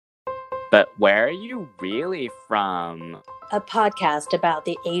But where are you really from? A podcast about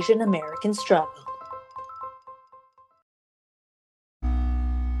the Asian American struggle.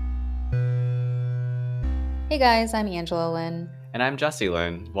 Hey guys, I'm Angela Lynn. And I'm Jesse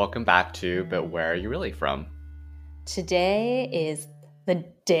Lynn. Welcome back to But Where Are You Really From? Today is the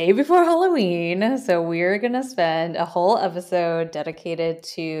day before Halloween, so we're going to spend a whole episode dedicated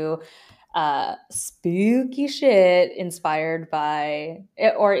to spooky shit inspired by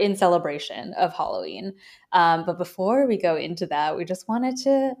or in celebration of Halloween. But before we go into that, we just wanted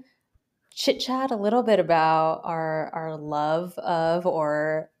to chit-chat a little bit about our love of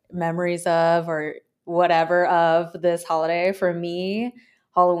or memories of or whatever of this holiday. For me,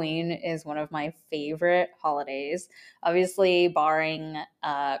 Halloween is one of my favorite holidays. Obviously, barring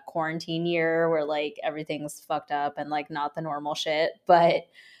quarantine year where like everything's fucked up and like not the normal shit, but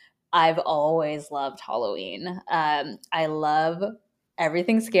I've always loved Halloween. I love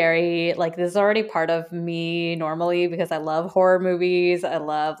everything scary. Like, this is already part of me normally because I love horror movies. I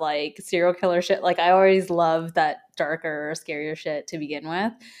love like serial killer shit. Like, I always love that darker, scarier shit to begin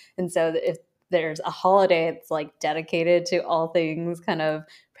with. And so if there's a holiday that's like dedicated to all things kind of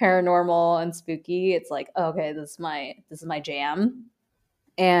paranormal and spooky, it's like, okay, this is my jam.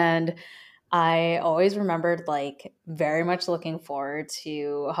 And I always remembered like very much looking forward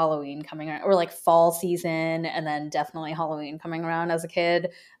to Halloween coming around, or like fall season, and then definitely Halloween coming around as a kid.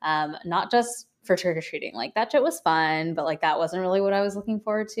 Not just for trick-or-treating. Like, that shit was fun, but like that wasn't really what I was looking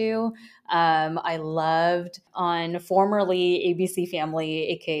forward to. I loved on formerly ABC Family,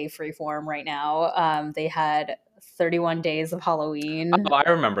 aka Freeform right now. They had 31 Days of Halloween. Oh, I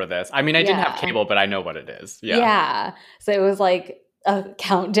remember this. I mean, I didn't have cable, but I know what it is. Yeah. So it was like a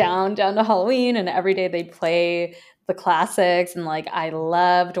countdown down to Halloween, and every day they'd play the classics. And like, I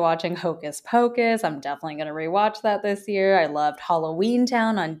loved watching Hocus Pocus. I'm definitely going to rewatch that this year. I loved Halloween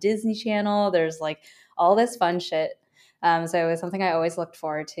Town on Disney Channel. There's like all this fun shit. So it was something I always looked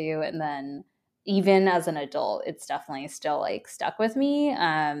forward to. And then even as an adult, it's definitely still like stuck with me.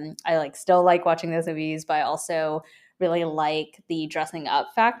 I like still like watching those movies, but I also really like the dressing up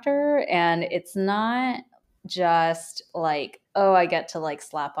factor. And it's not just like, oh, I get to like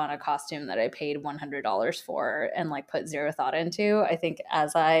slap on a costume that I paid $100 for and like put zero thought into. I think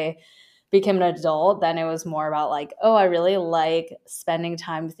as I became an adult, then it was more about like, oh, I really like spending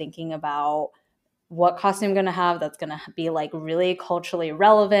time thinking about what costume I'm going to have that's going to be like really culturally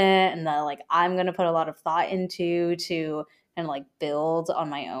relevant and that like I'm going to put a lot of thought into to and like build on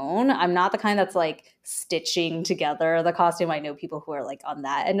my own. I'm not the kind that's like stitching together the costume. I know people who are like on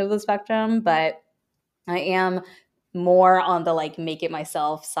that end of the spectrum, but I am more on the like make it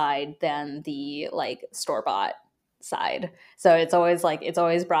myself side than the like store-bought side. So it's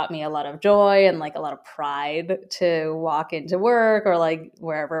always brought me a lot of joy and like a lot of pride to walk into work or like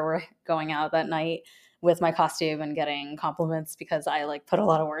wherever we're going out that night with my costume and getting compliments because I like put a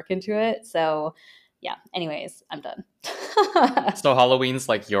lot of work into it. So yeah, anyways, I'm done. So Halloween's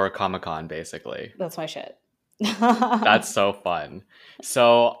like your Comic-Con, basically. That's my shit. That's so fun.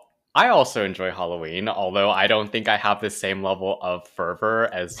 So I also enjoy Halloween, although I don't think I have the same level of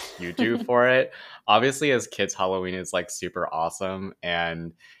fervor as you do for it. Obviously, as kids, Halloween is like super awesome.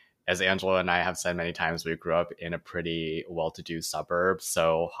 And as Angela and I have said many times, we grew up in a pretty well-to-do suburb.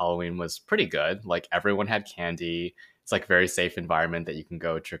 So Halloween was pretty good. Like, everyone had candy. It's like a very safe environment that you can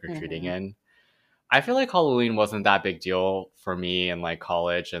go trick-or-treating in. I feel like Halloween wasn't that big deal for me in like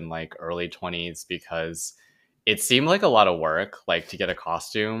college and like early 20s because it seemed like a lot of work, like to get a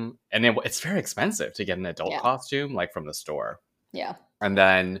costume. And then it's very expensive to get an adult costume, like from the store. Yeah. And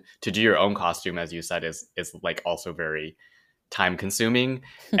then to do your own costume, as you said, is like also very time consuming.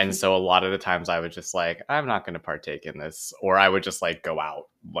 And so a lot of the times I was just like, I'm not going to partake in this. Or I would just like go out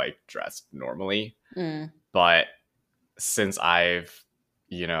like dressed normally. But since I've,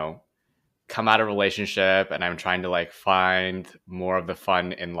 come out of a relationship and I'm trying to like find more of the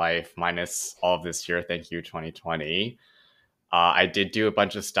fun in life minus all of this year, thank you 2020. I did do a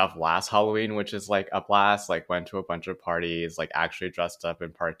bunch of stuff last Halloween, which is like a blast, like went to a bunch of parties, like actually dressed up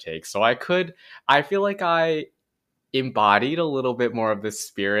and partake. So I feel like I embodied a little bit more of the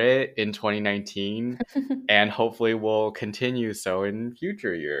spirit in 2019 and hopefully will continue so in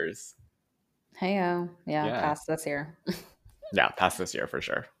future years. Hey-o. Yeah, past this year. Yeah, past this year for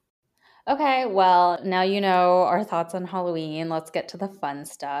sure. Okay, well, now you know our thoughts on Halloween. Let's get to the fun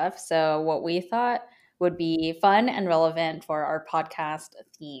stuff. So, what we thought would be fun and relevant for our podcast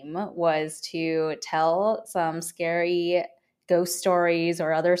theme was to tell some scary ghost stories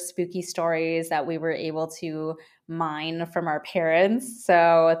or other spooky stories that we were able to mine from our parents.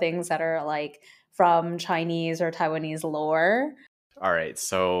 So, things that are like from Chinese or Taiwanese lore. All right,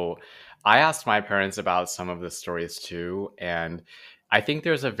 so I asked my parents about some of the stories too, and I think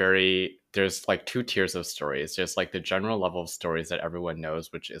there's like two tiers of stories. There's like the general level of stories that everyone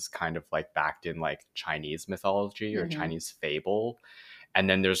knows, which is kind of like backed in like Chinese mythology or Hmm. Chinese fable. And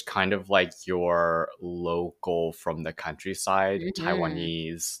then there's kind of like your local from the countryside Hmm.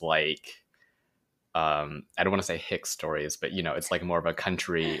 Taiwanese, like I don't want to say hick stories, but you know, it's like more of a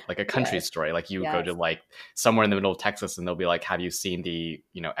country, like a country Yes. story. Like you go to Yes. like somewhere in the middle of Texas and they'll be like, have you seen the,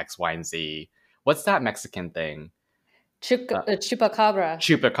 you know, X, Y, and Z? What's that Mexican thing? Chupacabra.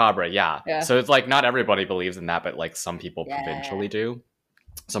 Chupacabra, yeah. Yeah. So it's like not everybody believes in that, but like some people Yeah. provincially do.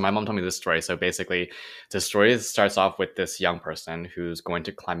 So my mom told me this story. So basically, the story starts off with this young person who's going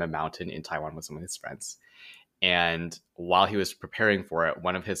to climb a mountain in Taiwan with some of his friends. And while he was preparing for it,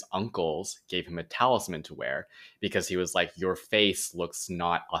 one of his uncles gave him a talisman to wear because he was like, your face looks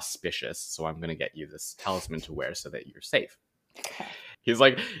not auspicious. So I'm going to get you this talisman to wear so that you're safe. Okay. He's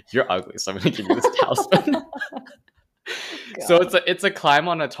like, you're ugly. So I'm going to give you this talisman. So God. it's a climb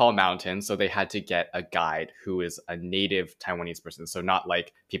on a tall mountain. So they had to get a guide who is a native Taiwanese person. So not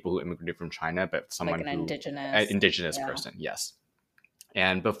like people who immigrated from China, but Like someone an who an indigenous. indigenous Yeah. person. Yes.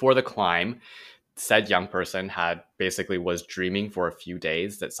 And before the climb, said young person had basically was dreaming for a few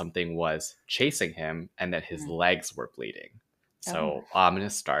days that something was chasing him and that his Mm. legs were bleeding. Oh. So I'm gonna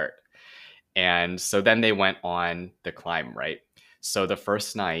start. And so then they went on the climb, right? So the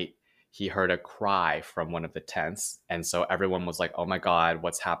first night he heard a cry from one of the tents. And so everyone was like, oh my God,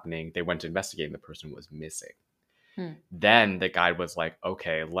 what's happening? They went to investigate and the person was missing. Hmm. Then the guide was like,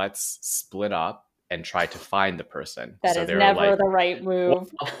 okay, let's split up and try to find the person. That so is they were never like, the right move.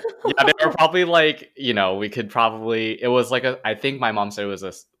 yeah, they were probably like, you know, we could probably, it was like I think my mom said it was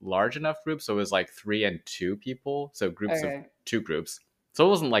a large enough group. So it was like 3 and 2 people. So groups of Okay. 2 groups. So it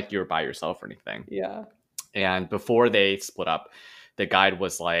wasn't like you were by yourself or anything. Yeah. And before they split up, the guide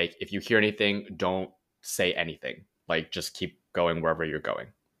was like, if you hear anything, don't say anything. Like, just keep going wherever you're going.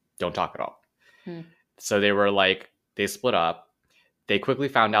 Don't talk at all. Hmm. So they were like, they split up. They quickly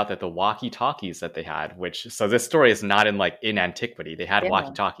found out that the walkie-talkies that they had, which, so this story is not in antiquity. They had Yeah.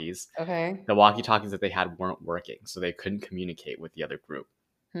 walkie-talkies. Okay. The walkie-talkies that they had weren't working, so they couldn't communicate with the other group.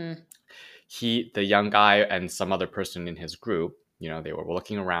 Hmm. The young guy and some other person in his group, you know, they were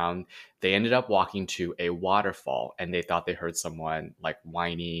looking around. They ended up walking to a waterfall and they thought they heard someone like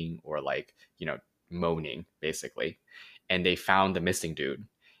whining or like, you know, moaning basically. And they found the missing dude.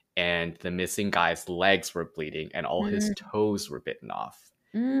 And the missing guy's legs were bleeding and all his toes were bitten off.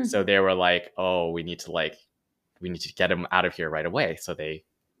 Mm. So they were like, oh, we need to get him out of here right away. So they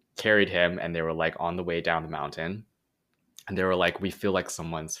carried him and they were like on the way down the mountain. And they were like, we feel like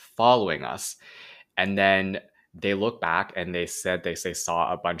someone's following us. And then they look back and they said they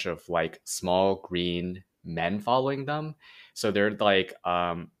saw a bunch of like small green men following them. So they're like,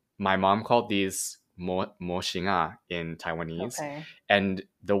 my mom called these mo xinga in Taiwanese. Okay. And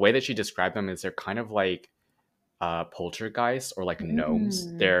the way that she described them is they're kind of like poltergeists or like gnomes.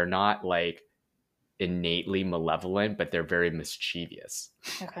 Mm. They're not like innately malevolent, but they're very mischievous.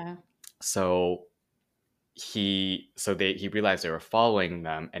 Okay. So he realized they were following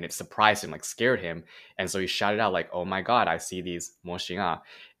them and it surprised him, like scared him, and so he shouted out like, oh my God, I see these moxinga.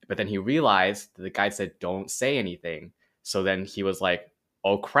 But then he realized that the guy said don't say anything, so then he was like,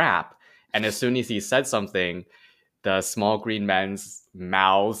 oh crap. And as soon as he said something, the small green men's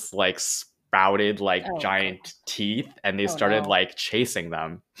mouths like sprouted like giant teeth and they started like chasing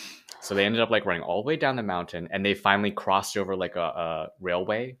them. So they ended up like running all the way down the mountain and they finally crossed over like a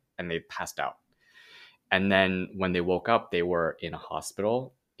railway and they passed out. And then when they woke up, they were in a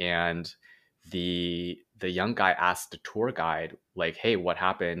hospital, and the young guy asked the tour guide, like, hey, what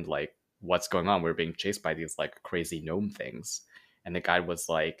happened? Like, what's going on? We're being chased by these like crazy gnome things. And the guide was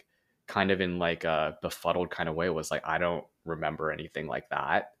like, kind of in like a befuddled kind of way, was like, I don't remember anything like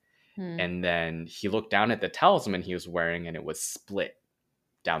that. And then he looked down at the talisman he was wearing and it was split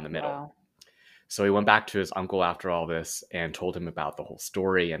down the middle. Wow. So he went back to his uncle after all this and told him about the whole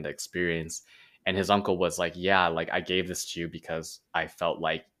story and the experience. And his uncle was like, yeah, like I gave this to you because I felt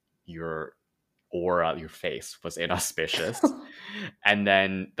like your aura, your face was inauspicious. And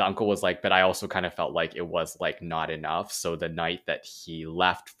then the uncle was like, but I also kind of felt like it was like not enough. So the night that he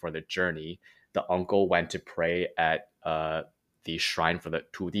left for the journey, the uncle went to pray at the shrine for the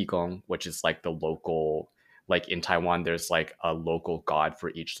Tudigong, which is like the local, like in Taiwan, there's like a local god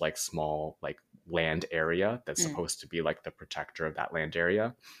for each like small like land area that's supposed to be like the protector of that land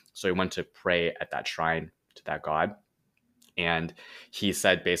area. So he went to pray at that shrine to that god. And he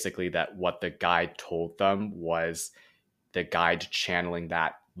said basically that what the guide told them was the guide channeling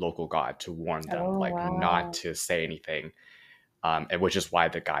that local god to warn them, not to say anything. and which is why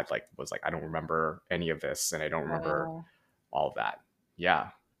the guide like was like, I don't remember any of this, and I don't remember Wow. all of that. Yeah,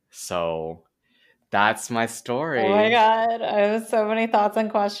 so that's my Oh my story. God. I have so many thoughts and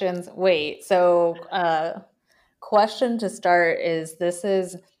questions. Wait, so question to start is this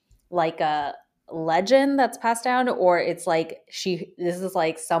is like a legend that's passed down, or it's like this is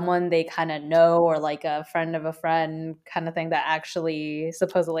like someone they kind of know, or like a friend of a friend kind of thing that actually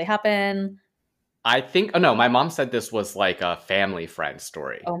supposedly happened? I think, oh no, my mom said this was like a family friend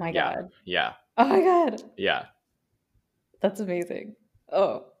story. Oh my Yeah, God. yeah, Oh my God. yeah. That's amazing.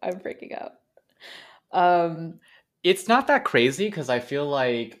 Oh, I'm freaking out. Um, It's not that crazy because I feel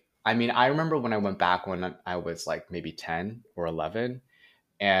like, I mean, I remember when I went back when I was like maybe 10 or 11,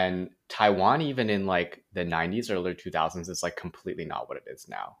 and Taiwan, even in like the 90s, early 2000s, is like completely not what it is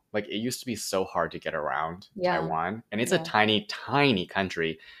now. Like it used to be so hard to get around yeah, Taiwan, and it's a yeah. tiny, tiny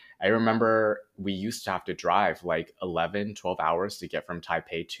country. I remember we used to have to drive like 11, 12 hours to get from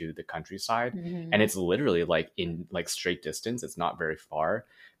Taipei to the countryside. Mhm. And it's literally like in like straight distance. It's not very far.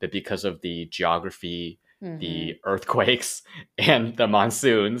 But because of the geography, Mhm. the earthquakes, and the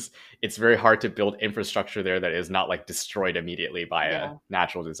monsoons, it's very hard to build infrastructure there that is not like destroyed immediately by a Yeah.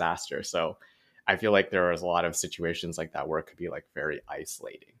 natural disaster. So I feel like there is a lot of situations like that where it could be like very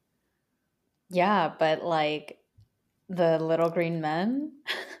isolating. Yeah, but like the little green men.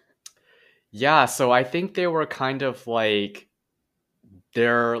 Yeah, so I think they were kind of like,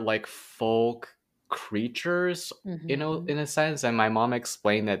 they're like folk creatures, Mhm. in a sense. And my mom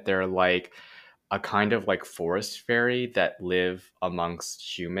explained that they're like a kind of like forest fairy that live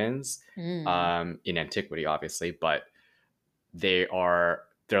amongst humans, Mm. in antiquity, obviously, but they're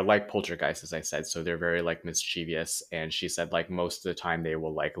like poltergeists, as I said. So they're very like mischievous. And she said like most of the time they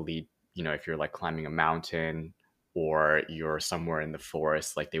will like lead, if you're like climbing a mountain or you're somewhere in the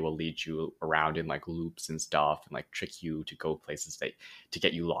forest, like they will lead you around in like loops and stuff, and like trick you to go places to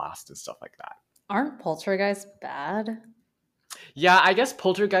get you lost and stuff like that. Aren't poltergeists bad? Yeah, I guess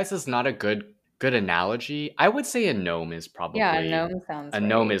poltergeist is not a good analogy. I would say Yeah, a gnome sounds a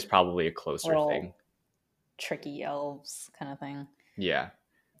gnome right. is probably a closer thing. Little tricky elves kind of thing. Yeah.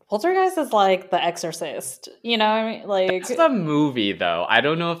 Poltergeist is like The Exorcist. You know what I mean? Like, That's the movie, though. I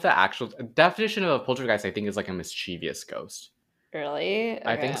don't know if the actual definition of a poltergeist, I think, is like a mischievous ghost. really?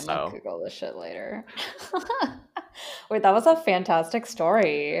 I Okay, think I'm gonna so. Google this shit later. Wait, that was a fantastic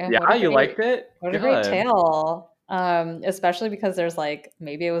story. Yeah, you liked it? What a great Good. tale. Especially because there's like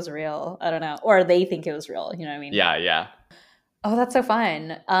maybe it was real. I don't know. Or they think it was real, you know what I mean? Yeah, yeah. Oh, that's so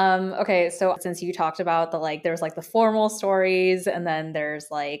fun. Okay, so since you talked about the like there's like the formal stories and then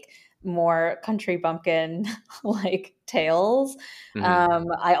there's like more country bumpkin like tales. Mhm.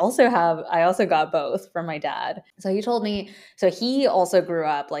 I also got both from my dad. So he told me so he also grew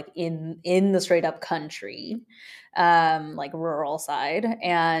up like in the straight up country, like rural side.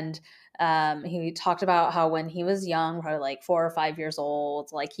 And he talked about how when he was young, probably like 4 or 5 years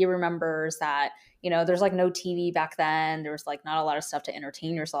old, like he remembers that there's like no TV back then. There was like not a lot of stuff to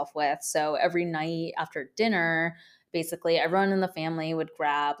entertain yourself with. So every night after dinner, basically everyone in the family would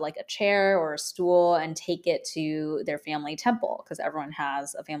grab like a chair or a stool and take it to their family temple, because everyone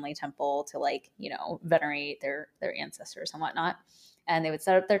has a family temple to like, venerate their ancestors and whatnot. And they would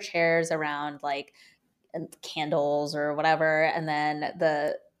set up their chairs around like candles or whatever. And then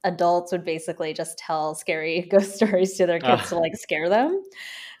the adults would basically just tell scary ghost stories to their kids to like scare them.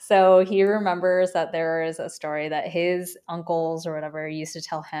 So he remembers that there is a story that his uncles or whatever used to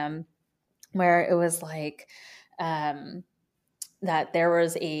tell him where it was like that there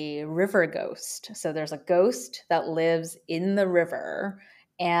was a river ghost. So there's a ghost that lives in the river,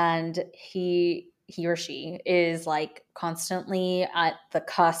 and he or she is like constantly at the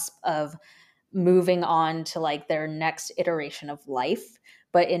cusp of moving on to like their next iteration of life.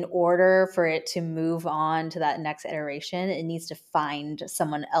 But in order for it to move on to that next iteration, it needs to find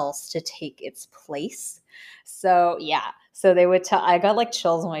someone else to take its place. So yeah. So they would tell, I got like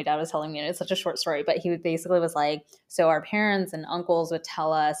chills when my dad was telling me, and it's such a short story, but he basically was like, so our parents and uncles would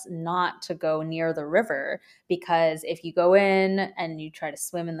tell us not to go near the river, because if you go in and you try to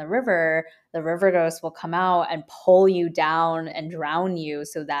swim in the river ghost will come out and pull you down and drown you,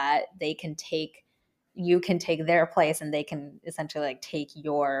 so that you can take their place, and they can essentially like take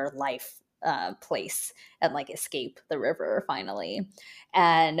your life place and like escape the river finally.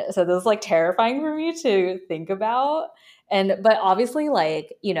 And so this is like terrifying for me to think about. But obviously,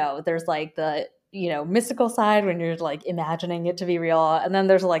 like, there's like the mystical side when you're like imagining it to be real, and then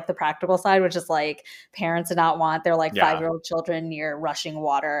there's like the practical side, which is like parents do not want their like Yeah. 5-year-old children near rushing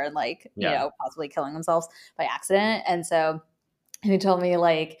water and like Yeah. possibly killing themselves by accident. And so And he told me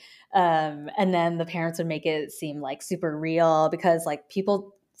like, and then the parents would make it seem like super real because like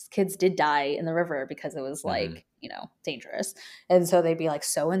kids did die in the river because it was Mhm. like, dangerous. And so they'd be like,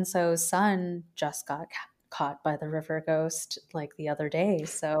 so and so's son just got caught by the river ghost like the other day.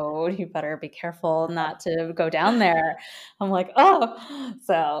 So you better be careful not to go down there. I'm like, oh.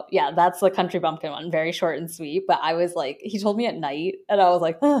 So yeah, that's the country bumpkin one. Very short and sweet. But I was like, he told me at night and I was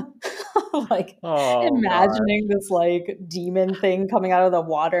like, huh. Like Oh god. imagining this like demon thing coming out of the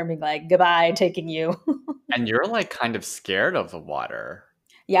water and being like, goodbye, taking you. And you're like kind of scared of the water,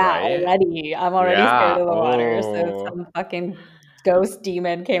 Yeah, right? already. I'm already scared Yeah. of the water. So if Oh. some fucking ghost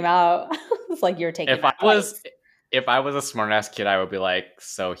demon came out, it's like, you're taking If my I was place. if I was a smart ass kid, I would be like,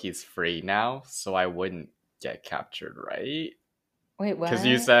 so he's free now, so I wouldn't get captured, right? Wait, Because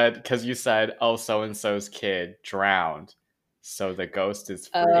what? you said, oh, so and so's kid drowned, so the ghost is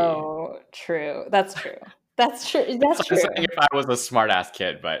free. Oh, true. That's true. That's true. That's That's what I'm true. saying if I was a smart ass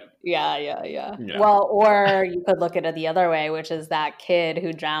kid, but Yeah. you know. Well, or you could look at it the other way, which is that kid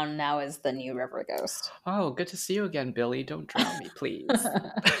who drowned now is the new river ghost. Oh, good to see you again, Billy. Don't drown me, please.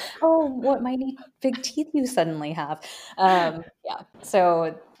 Oh, what mighty big teeth you suddenly have. Yeah.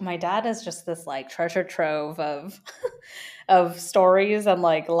 So my dad is just this like treasure trove of of stories and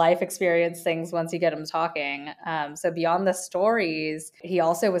like life experience things once you get him talking. So beyond the stories, he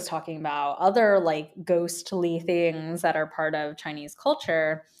also was talking about other like ghostly things that are part of Chinese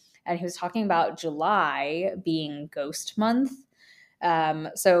culture. And he was talking about July being ghost month.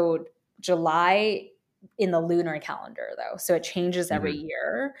 So July in the lunar calendar though, so it changes every Mhm.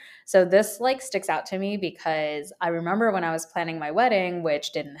 year. So this like sticks out to me because I remember when I was planning my wedding,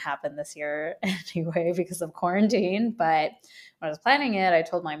 which didn't happen this year anyway because of quarantine, but when I was planning it, I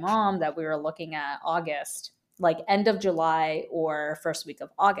told my mom that we were looking at August, like end of July or first week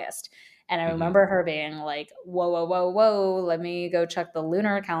of August. And I Mhm. remember her being like, whoa, let me go check the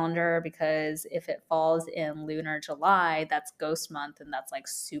lunar calendar because if it falls in lunar July, that's ghost month and that's like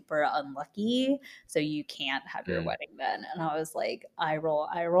super unlucky. So you can't have your Mm. wedding then. And I was like, I roll,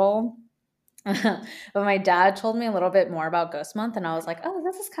 I roll. But my dad told me a little bit more about Ghost Month, and I was like, oh,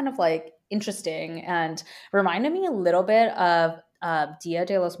 this is kind of like interesting and reminded me a little bit of Dia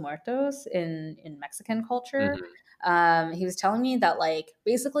de los Muertos in Mexican culture. Mhm. He was telling me that like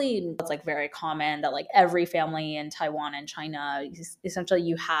basically it's like very common that like every family in Taiwan and China, essentially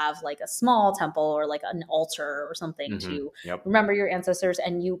you have like a small temple or like an altar or something Mhm. to Yep. remember your ancestors,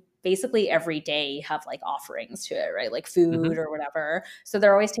 and you basically every day have like offerings to it, right? Like food Mhm. or whatever. So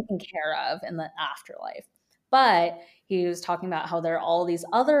they're always taken care of in the afterlife. But he was talking about how there are all these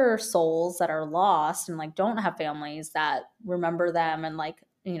other souls that are lost and like don't have families that remember them and like,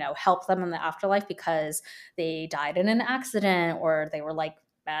 help them in the afterlife because they died in an accident or they were like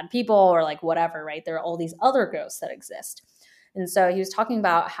bad people or like whatever, right? There are all these other ghosts that exist. And so he was talking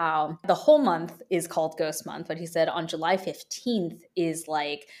about how the whole month is called Ghost Month, but he said on July 15th is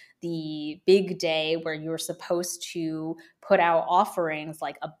like the big day where you're supposed to put out offerings,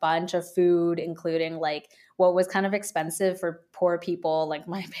 like a bunch of food, including like what was kind of expensive for poor people, like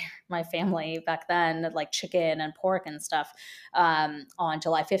my family back then, like chicken and pork and stuff, on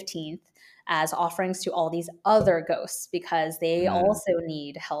July 15th as offerings to all these other ghosts because they Mm. also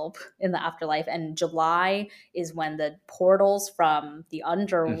need help in the afterlife. And July is when the portals from the Mhm.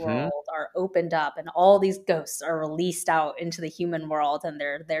 underworld are opened up and all these ghosts are released out into the human world and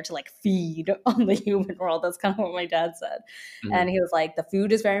they're there to like feed on the human world. That's kind of what my dad said. And Mhm. he was like, the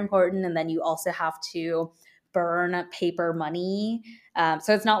food is very important. And then you also have to burn paper money.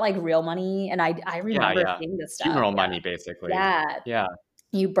 So it's not like real money. And I Yeah, remember yeah. seeing this stuff. Funeral Yeah. money, basically. Yeah, Yeah.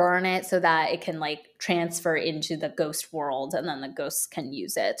 you burn it so that it can like transfer into the ghost world and then the ghosts can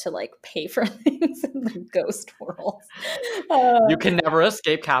use it to like pay for things in the ghost world. You Uh, can never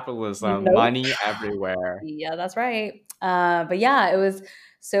escape capitalism. nope. Money everywhere. Yeah, that's right. But yeah, it was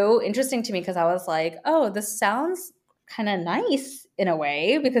so interesting to me because I was like, oh, this sounds kind of nice in a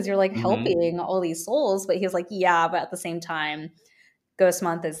way because you're like Mhm. helping all these souls. But he's like, yeah, but at the same time, Ghost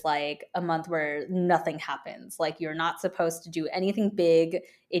Month is like a month where nothing happens. Like you're not supposed to do anything big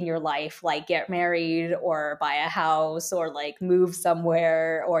in your life, like get married or buy a house or like move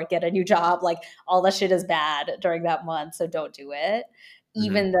somewhere or get a new job. Like all that shit is bad during that month, so don't do it. Mhm.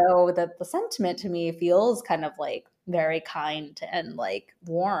 Even though the sentiment to me feels kind of like very kind and like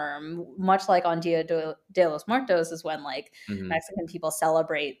warm, much like on de los Muertos is when like Mhm. Mexican people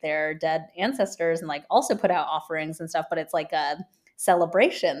celebrate their dead ancestors and like also put out offerings and stuff, but it's like a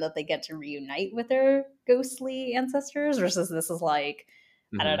celebration that they get to reunite with their ghostly ancestors versus this is like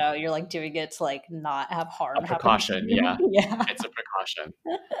I don't Mhm. know, you're like doing it to like not have A harm happen to precaution, you. yeah. Yeah. It's a precaution.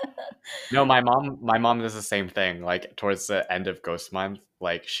 No, my mom does the same thing. Like towards the end of Ghost Month,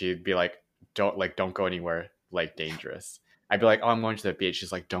 like she'd be like, don't go anywhere like dangerous. I'd be like, oh, I'm going to the beach.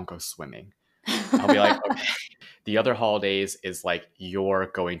 She's like, don't go swimming. I'll be like, okay. The other holidays is like you're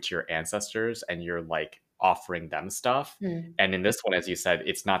going to your ancestors and you're like offering them stuff. Mm. And in this one, as you said,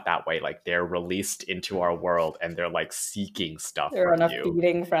 it's not that way. Like they're released into our world and they're like seeking stuff They're on from a you.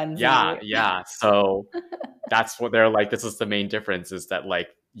 feeding frenzy. Yeah, yeah. So that's what they're like. This is the main difference is that like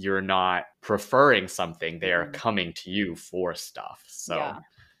you're not preferring something, they are Mhm. coming to you for stuff. So, Yeah.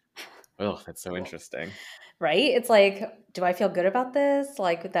 oh, that's so Cool. interesting. Right? It's like, do I feel good about this?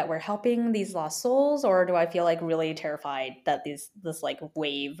 Like that we're helping these lost souls, or do I feel like really terrified that this like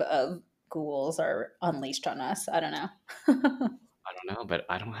wave of ghouls are unleashed on us? I don't know. I don't know, but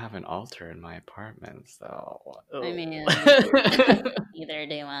I don't have an altar in my apartment, so. I mean, Ugh. neither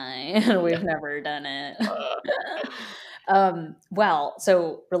do I. We've never done it. Uh, Well,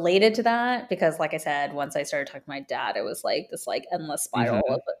 so related to that, because like I said, once I started talking to my dad, it was like this like endless spiral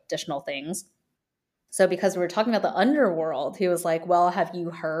mhm. of additional things. So because we were talking about the underworld, he was like, "Well, have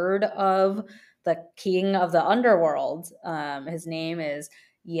you heard of the king of the underworld? His name is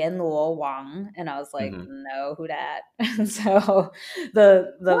Yan Luo Wang." And I was like, Mhm. "No, who dat?" And so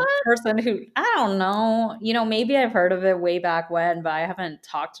the What? person who I don't know, maybe I've heard of it way back when, but I haven't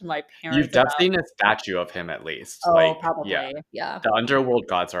talked to my You've parents definitely about. seen a statue of him at least. Oh, Like, yeah. probably, yeah. The underworld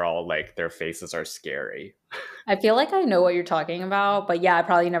gods are all like their faces are scary. I feel like I know what you're talking about, but yeah, I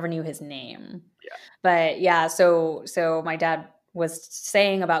probably never knew his name. Yeah. But yeah, so my dad was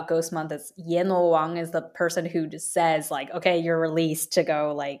saying about Ghost Month is Yan Wang is the person who just says like, okay, you're released to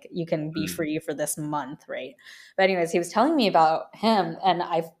go, like you can be Mm. free for this month, right? But anyways, he was telling me about him, and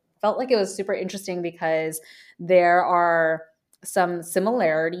I felt like it was super interesting because there are some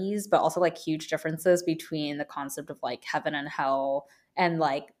similarities, but also like huge differences between the concept of like heaven and hell and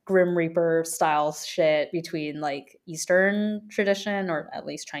like Grim Reaper style shit between like Eastern tradition, or at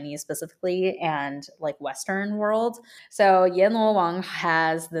least Chinese specifically, and like Western world. So Yan Luo Wang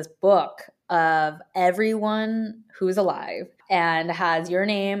has this book of everyone who's alive and has your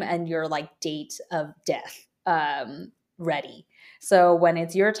name and your like date of death ready. So when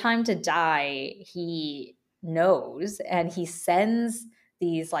it's your time to die, he knows and he sends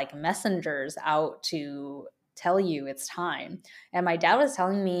these like messengers out to tell you it's time. And my dad was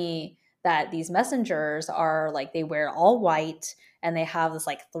telling me that these messengers are like they wear all white and they have this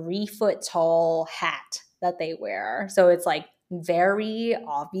like 3 foot tall hat that they wear. So it's like very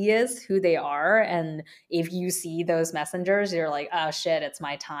obvious who they are. And if you see those messengers, you're like, oh shit, it's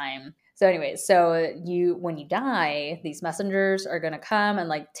my time. So anyways, so when you die, these messengers are going to come and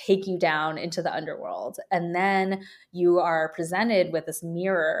like take you down into the underworld. And then you are presented with this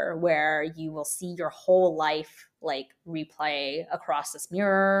mirror where you will see your whole life like replay across this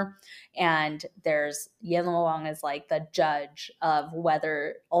mirror. And there's Yan Luoang is like the judge of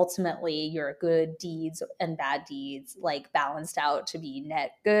whether ultimately your good deeds and bad deeds like balanced out to be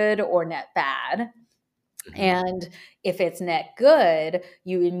net good or net bad. Mhm. And if it's net good,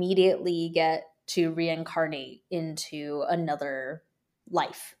 you immediately get to reincarnate into another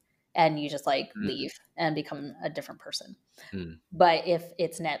life and you just like Mm. leave and become a different person. Mm. But if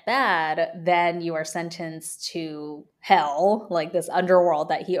it's net bad, then you are sentenced to hell, like this underworld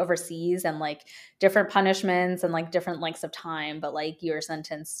that he oversees, and like different punishments and like different lengths of time. But like you're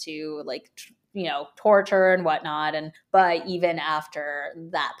sentenced to like, torture and whatnot. But even after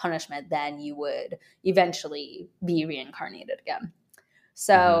that punishment, then you would eventually be reincarnated again.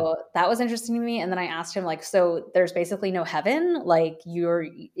 So that was interesting to me. And then I asked him, like, so there's basically no heaven. Like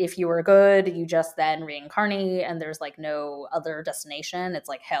if you were good, you just then reincarnate and there's like no other destination. It's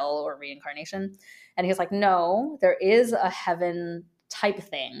like hell or reincarnation. And he was like, no, there is a heaven type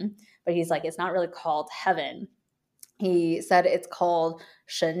thing. But he's like, it's not really called heaven. He said it's called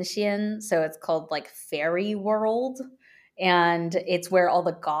Shenxian. So it's called like fairy world. And it's where all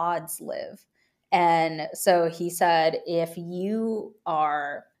the gods live. And so he said, if you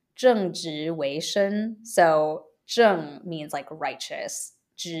are 正直为生, so 正 means like righteous,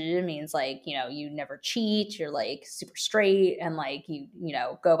 直 means like, you never cheat, you're like super straight and like you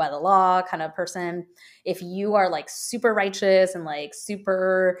go by the law kind of person. If you are like super righteous and like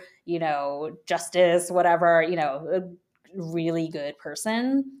super, justice, whatever, a really good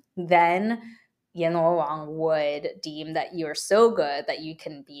person, then Yan Wang would deem that you're so good that you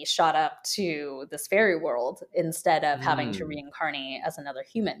can be shot up to this fairy world instead of having to Mm. reincarnate as another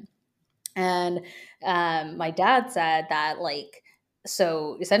human. And my dad said that like,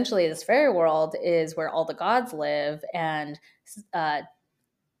 so essentially this fairy world is where all the gods live, and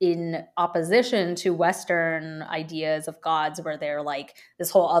in opposition to Western ideas of gods where they're like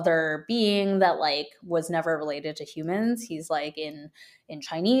this whole other being that like was never related to humans. He's like in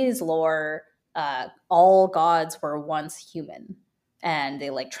Chinese lore, all gods were once human and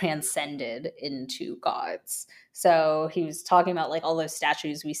they like transcended into gods. So he was talking about like all those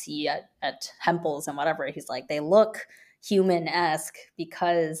statues we see at temples and whatever. He's like, they look human-esque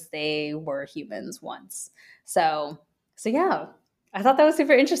because they were humans once. So yeah, I thought that was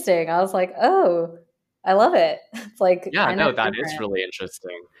super interesting. I was like, oh, I love it. It's like, Yeah, no, that is different. really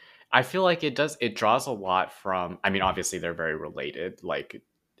interesting. I feel like it draws a lot from, I mean, obviously they're very related, like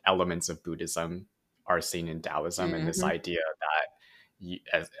elements of Buddhism are seen in Taoism, and this idea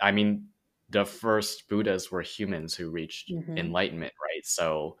that, I mean, the first Buddhas were humans who reached enlightenment, right?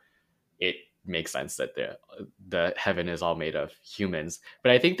 So it makes sense that the heaven is all made of humans.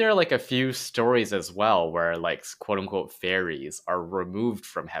 But I think there are like a few stories as well where like quote unquote fairies are removed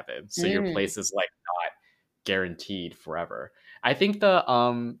from heaven, so your place is like not guaranteed forever. I think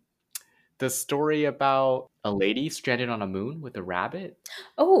the story about a lady stranded on a moon with a rabbit.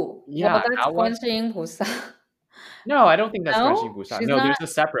 Oh, Yeah, well, that's that one. Guanxing Pusa. No, I don't think that's No? Guanxing Busan. She's No, not? there's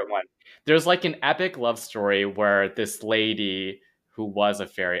a separate one. There's like an epic love story where this lady who was a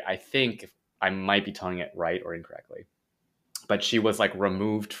fairy, I think I might be telling it right or incorrectly, but she was like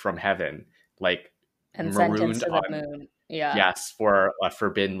removed from heaven, like And sentenced marooned to the on, moon. Yeah. yes, for a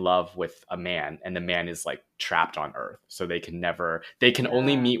forbidden love with a man, and the man is like trapped on Earth, so they can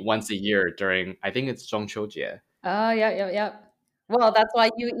only meet once a year during, I think it's Zhongqiujie. Oh, yeah. Well, that's why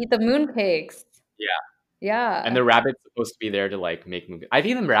you eat the moon cakes. Yeah. Yeah. And the rabbit's supposed to be there to like make movies. I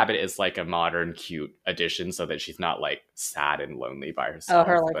think the rabbit is like a modern, cute addition, so that she's not like sad and lonely by herself. Oh,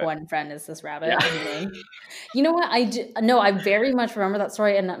 her like but one friend is this rabbit. Yeah. You know what? I very much remember that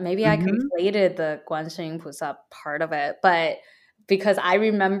story, and maybe I conflated the Guanxing Pusa part of it, but because I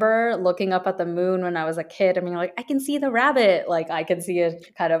remember looking up at the moon when I was a kid and being like, I can see the rabbit, like I can see a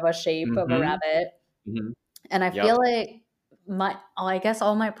kind of a shape of a rabbit, and I feel like I guess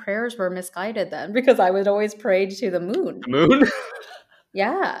all my prayers were misguided then because I would always pray to the moon. The moon?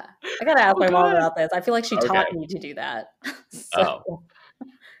 Yeah. I gotta ask my mom about this. I feel like she taught me to do that.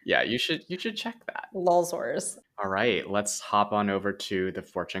 Yeah, you should check that. Lolzors. All right, let's hop on over to the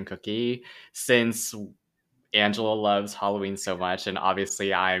fortune cookie. Since Angela loves Halloween so much, and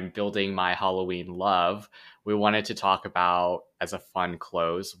obviously I'm building my Halloween love, we wanted to talk about, as a fun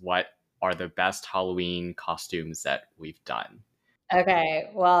close, what are the best Halloween costumes that we've done. Okay,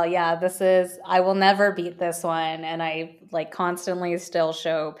 well, yeah, I will never beat this one, and I like constantly still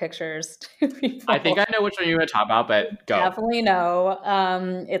show pictures to people. I think I know which one you're going to talk about, but go. Definitely no.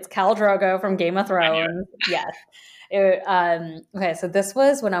 It's Khal Drogo from Game of Thrones. Yes. Okay, so this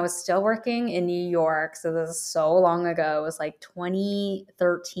was when I was still working in New York, so this is so long ago. It was like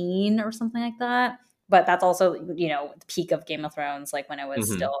 2013 or something like that. But that's also, the peak of Game of Thrones, like when it was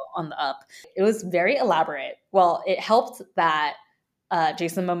still on the up. It was very elaborate. Well, it helped that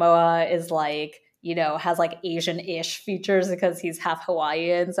Jason Momoa is like, has like Asian-ish features because he's half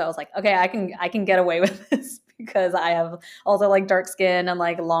Hawaiian. So I was like, okay, I can get away with this because I have also like dark skin and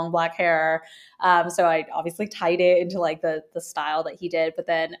like long black hair. So I obviously tied it into like the style that he did, but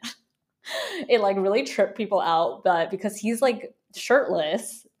then it like really tripped people out. But because he's like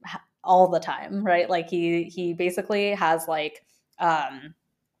shirtless all the time, right? Like he basically has like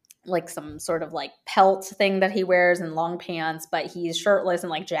some sort of like pelt thing that he wears and long pants, but he's shirtless and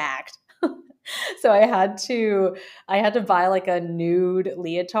like jacked. So I had to buy like a nude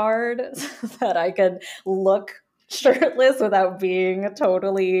leotard so that I could look shirtless without being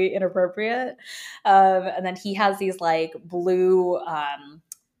totally inappropriate. And then he has these like blue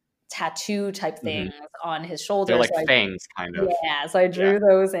tattoo type things on his shoulders. They're like fangs, kind of. Yeah, so I drew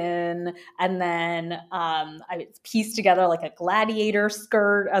those in, and then I pieced together like a gladiator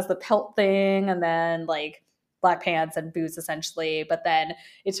skirt as the pelt thing, and then like black pants and boots essentially. But then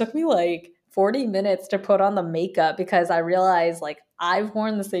it took me like 40 minutes to put on the makeup because I realized like I've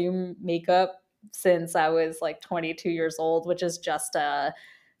worn the same makeup since I was like 22 years old, which is just a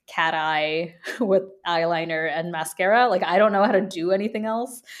cat eye with eyeliner and mascara. Like I don't know how to do anything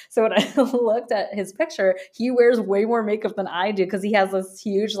else. So when I looked at his picture, he wears way more makeup than I do because he has this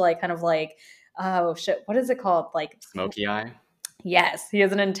huge like kind of like, oh shit, what is it called? Like smoky eye? Yes, he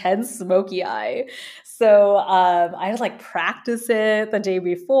has an intense smoky eye. So I had to like practice it the day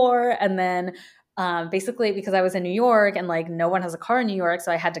before, and then basically because I was in New York and like no one has a car in New York,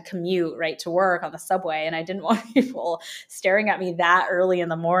 so I had to commute right to work on the subway, and I didn't want people staring at me that early in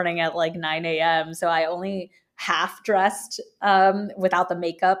the morning at like 9 a.m. So I only half dressed without the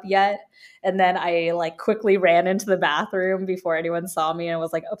makeup yet. And then I like quickly ran into the bathroom before anyone saw me and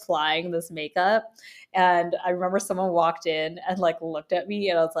was like applying this makeup. And I remember someone walked in and like looked at me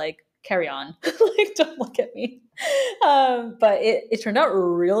and I was like, carry on. Like, don't look at me. But it turned out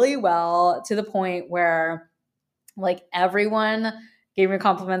really well to the point where like everyone gave me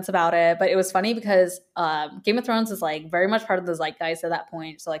compliments about it. But it was funny because Game of Thrones is like very much part of the zeitgeist at that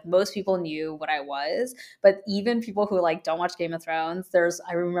point. So like most people knew what I was, but even people who like don't watch Game of Thrones,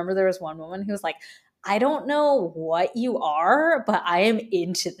 I remember there was one woman who was like, I don't know what you are, but I am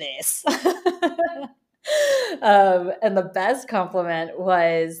into this. And the best compliment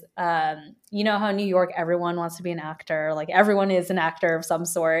was, you know how New York, everyone wants to be an actor. Like everyone is an actor of some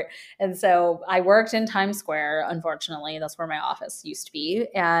sort. And so I worked in Times Square, unfortunately. That's where my office used to be.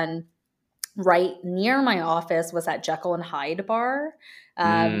 And right near my office was that Jekyll and Hyde bar,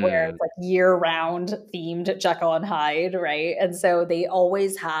 where it's like year-round themed Jekyll and Hyde, right? And so they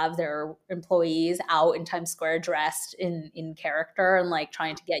always have their employees out in Times Square dressed in character and like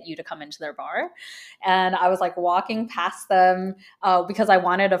trying to get you to come into their bar. And I was like walking past them because I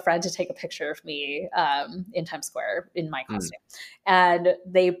wanted a friend to take a picture of me in Times Square in my costume. And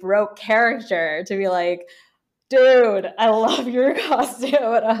they broke character to be like, dude, I love your costume.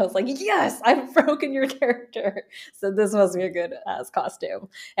 And I was like, yes, I've broken your character. So this must be a good ass costume.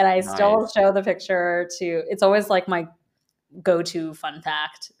 And I still show the picture to, it's always like my go-to fun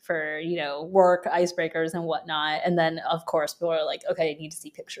fact for, you know, work icebreakers and whatnot. And then of course people are like, okay, I need to see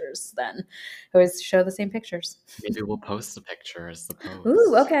pictures. Then I always show the same pictures. Maybe we'll post the picture as the post.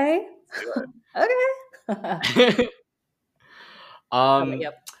 Ooh, okay. Okay.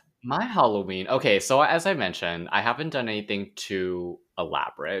 Yep. My Halloween. Okay, so as I mentioned, I haven't done anything too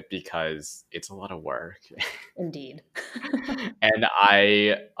elaborate because it's a lot of work. Indeed. And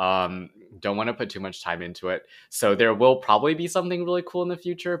I don't want to put too much time into it. So there will probably be something really cool in the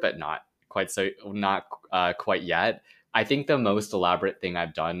future, but not quite yet. I think the most elaborate thing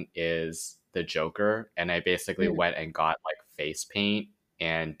I've done is the Joker, and I basically went and got like face paint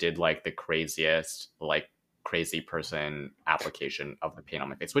and did like the craziest like crazy person application of the paint on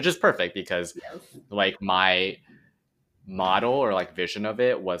my face, which is perfect because like my model or like vision of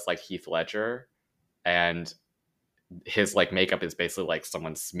it was like Heath Ledger, and his like makeup is basically like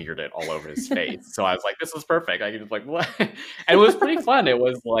someone smeared it all over his face. So I was like, this is perfect. I could just like what? And it was pretty fun. It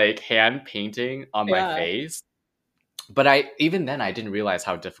was like hand painting on my face. But even then I didn't realize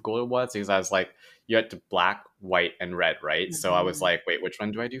how difficult it was because I was like, you had to black, white, and red, right? Mm-hmm. So I was like, wait, which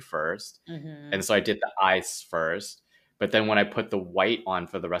one do I do first? Mm-hmm. And so I did the eyes first. But then when I put the white on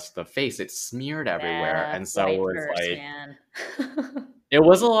for the rest of the face, it smeared everywhere. And so it was like man. it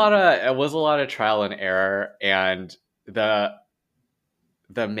was a lot of trial and error, and the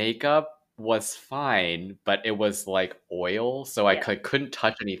makeup was fine, but it was like oil, so I couldn't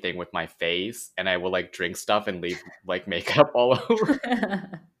touch anything with my face, and I would like drink stuff and leave like makeup all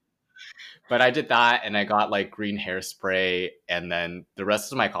over. But I did that, and I got like green hairspray, and then the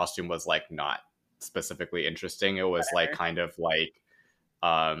rest of my costume was like not specifically interesting. It was like kind of like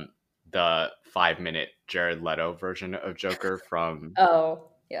the 5-minute Jared Leto version of Joker from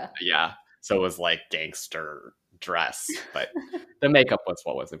yeah. So it was like gangster dress, but the makeup was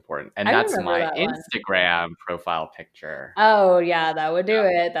what was important, and that's my Instagram profile picture. Oh yeah, that would do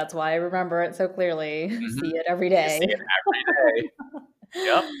it. That's why I remember it so clearly. See it every day. You see it every day.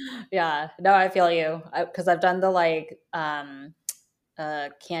 Yep. Yeah. No, I feel you because I've done the like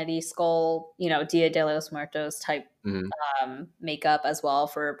Candy Skull, you know, Dia de los Muertos type makeup as well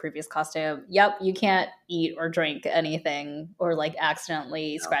for a previous costume. Yep, you can't eat or drink anything or like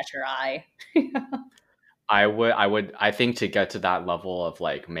accidentally scratch your eye. I think to get to that level of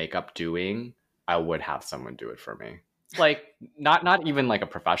like makeup doing, I would have someone do it for me. Like not even like a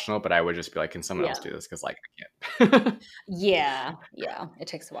professional, but I would just be like, can someone else do this? Because like I can't. Yeah, it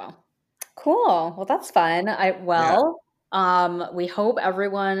takes a while. Cool. Well, that's fun. We hope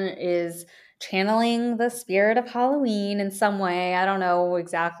everyone is channeling the spirit of Halloween in some way. I don't know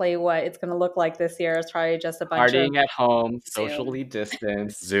exactly what it's going to look like this year. It's probably just a bunch partying at home, socially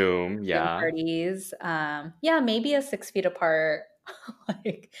distanced, Zoom, parties. Maybe a 6 feet apart,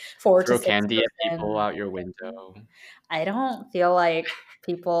 like 4 Throw to 6 candy at people out your window. I don't feel like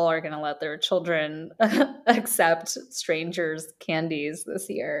people are going to let their children accept strangers' candies this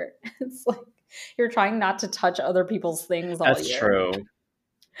year. It's like you're trying not to touch other people's things all year. That's true.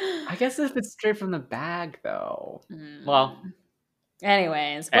 I guess if it's straight from the bag, though. Well.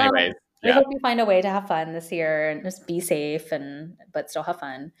 Anyways, I hope you find a way to have fun this year and just be safe but still have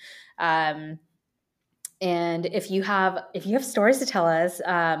fun. And if you have stories to tell us,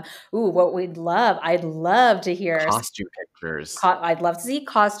 what I'd love to hear. Costume pictures. I'd love to see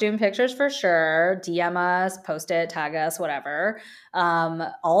costume pictures for sure. DM us, post it, tag us, whatever.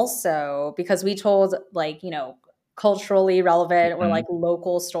 Also, because we told culturally relevant or like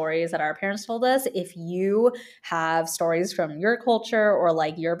local stories that our parents told us. If you have stories from your culture or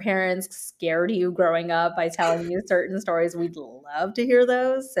like your parents scared you growing up by telling you certain stories, we'd love to hear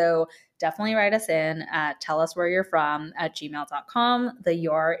those. So definitely write us in at telluswhereyou'refrom@gmail.com. The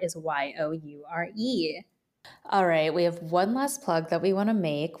your is YOURE. All right, we have one last plug that we want to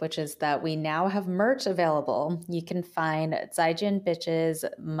make, which is that we now have merch available. You can find Zaijin Bitches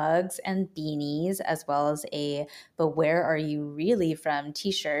mugs and beanies, as well as a "But Where Are You Really From"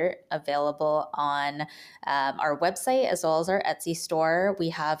 t-shirt available on our website as well as our Etsy store. We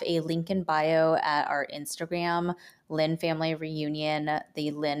have a link in bio at our Instagram, Lin Family Reunion. The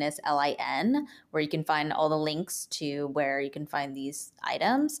Lin is LIN, where you can find all the links to where you can find these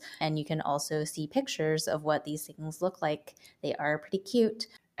items. And you can also see pictures of what these things look like. They are pretty cute.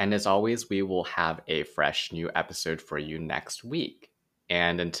 And as always, we will have a fresh new episode for you next week.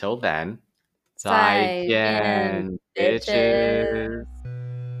 And until then, 再见, bitches.